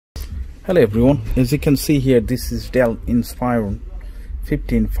Hello everyone, as you can see here, this is Dell Inspiron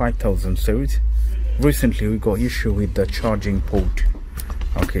 5000 series. Recently we got issue with the charging port.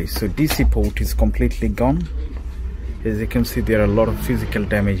 Okay, so DC port is completely gone. As you can see, there are a lot of physical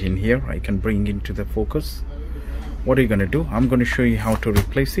damage in here. I can bring into the focus. What are you going to do? I'm going to show you how to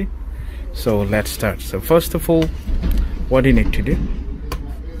replace it. So let's start. So first of all, what you need to do,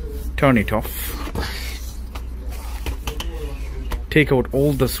 turn it off. Take out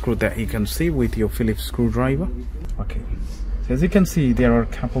all the screw that you can see with your Phillips screwdriver. Okay, so as you can see, there are a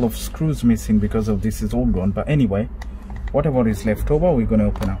couple of screws missing because of this is all gone. But anyway, whatever is left over, we're going to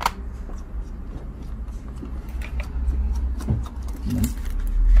open up.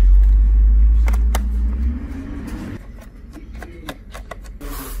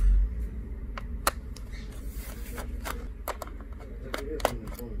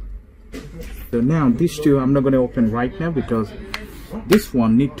 So now these two I'm not going to open right now because this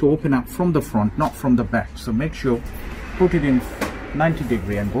one need to open up from the front, not from the back. So make sure put it in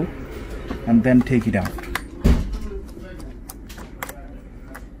 90-degree angle and then take it out.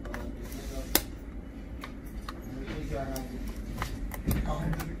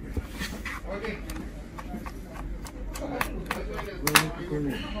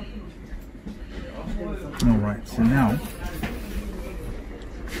 Alright, so now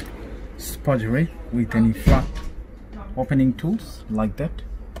spudgery with any flat opening tools like that.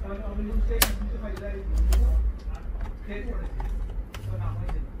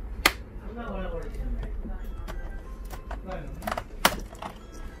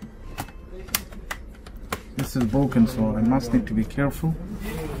 This is broken, so I must need to be careful,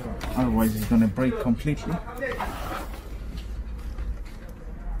 otherwise it's going to break completely.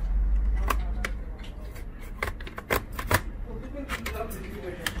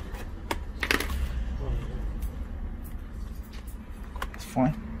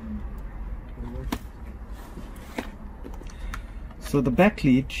 Fine. So the back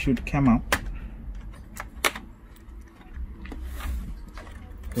lid should come up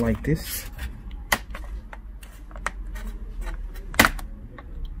like this.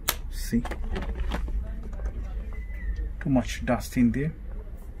 See, too much dust in there.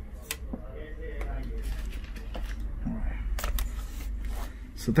 All right.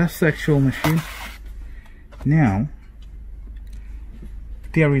 So that's the actual machine. Now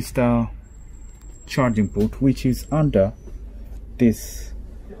there is the charging port which is under this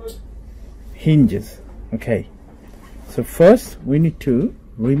hinges. Okay, so first we need to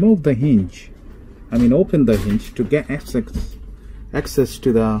remove the hinge, open the hinge to get access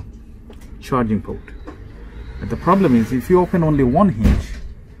to the charging port. But the problem is if you open only one hinge,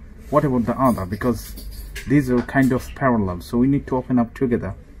 what about the other? Because these are kind of parallel, so we need to open up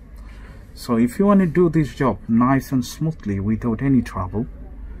together. So if you want to do this job nice and smoothly without any trouble,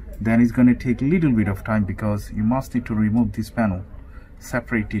 then it's going to take a little bit of time because you must need to remove this panel,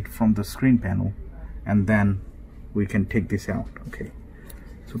 separate it from the screen panel, and then we can take this out. Okay,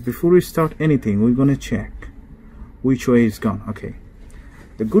 so before we start anything, we're going to check which way it's gone. Okay,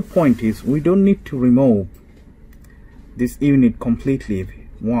 the good point is we don't need to remove this unit completely.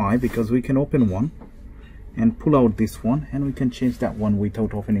 Why? Because we can open one and pull out this one, and we can change that one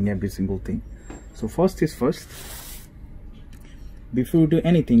without opening every single thing. So first is first, before you do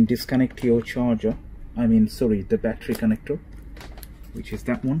anything, disconnect your charger, the battery connector, which is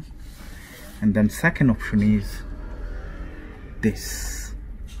that one. And then second option is this.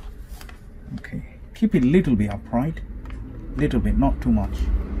 Okay, keep it a little bit upright, little bit, not too much.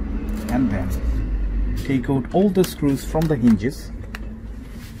 And then take out all the screws from the hinges.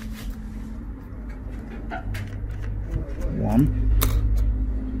 1,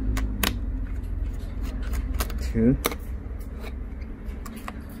 2,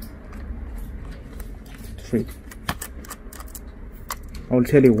 3. I'll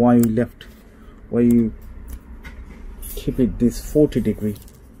tell you why you keep it this 40-degree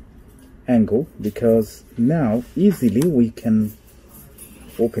angle, because now easily we can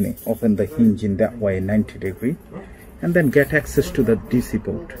open the hinge in that way, 90-degree, and then get access to the DC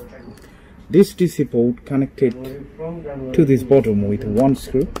port. This DC port connected to this bottom with one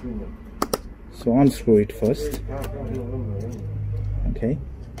screw, so unscrew it first. Okay,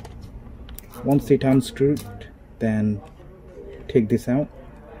 once it unscrewed, then take this out.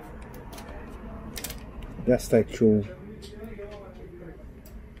 That's the actual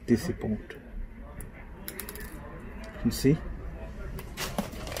DC port. You see,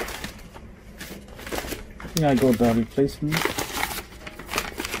 I think I got the replacement.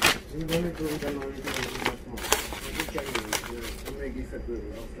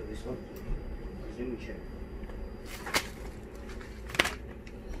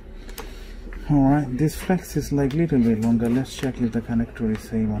 Alright, this flex is like little bit longer. Let's check if the connector is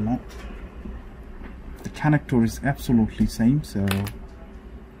same or not. The connector is absolutely same, so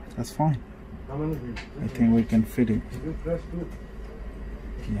that's fine. I think we can fit it.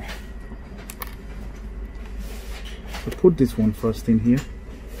 Yeah. So put this one first in here.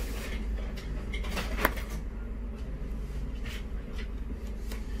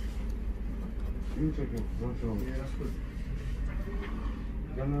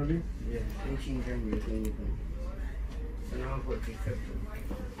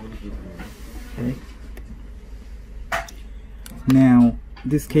 Okay. Now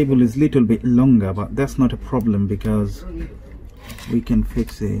this cable is little bit longer, but that's not a problem because we can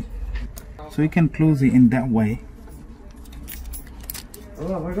fix it. So you can close it in that way.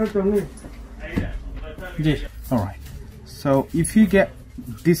 Alright, so if you get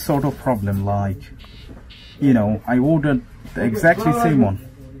this sort of problem, like, you know, I ordered the exactly same one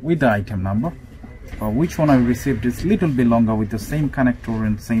with the item number, but which one I received is little bit longer with the same connector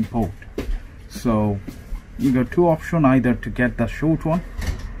and same port. So you got two options, either to get the short one,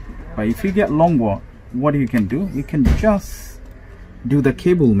 but if you get long one, what you can do, you can just do the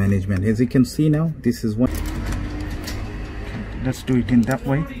cable management. As you can see now, this is one. Let's do it in that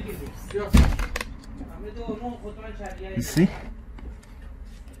way. You see?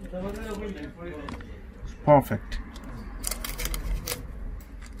 It's perfect.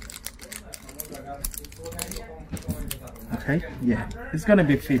 Okay, yeah, it's gonna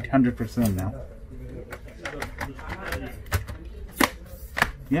be fit 100% now.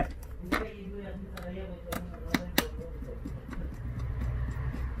 Yeah.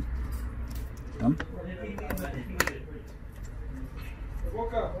 Done.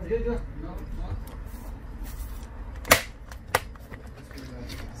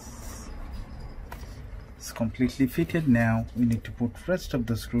 It's completely fitted. Now we need to put rest of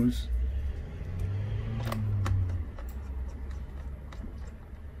the screws.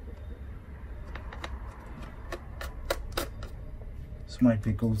 This might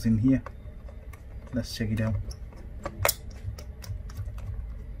be goes in here. Let's check it out.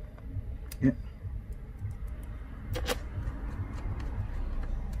 Yeah.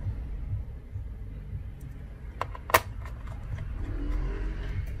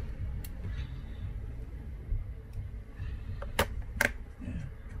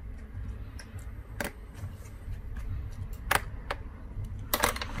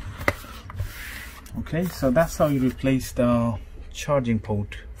 Okay, so that's how you replace the charging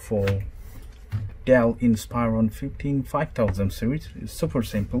port for Dell Inspiron 5000 series. It's super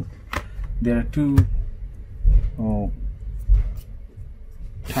simple. There are two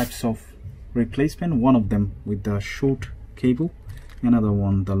types of replacement, one of them with the short cable, another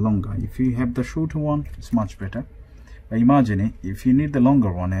one the longer. If you have the shorter one, it's much better. But imagine it, if you need the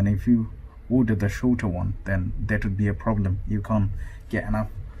longer one and if you order the shorter one, then that would be a problem. You can't get enough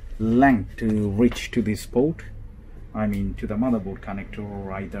length to reach to this port, I mean to the motherboard connector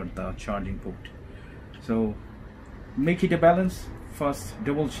or either the charging port. So make it a balance. First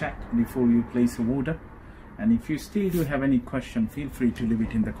double check before you place a order, and if you still do have any question, feel free to leave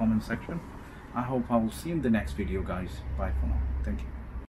it in the comment section. I hope I will see you in the next video, guys. Bye for now. Thank you.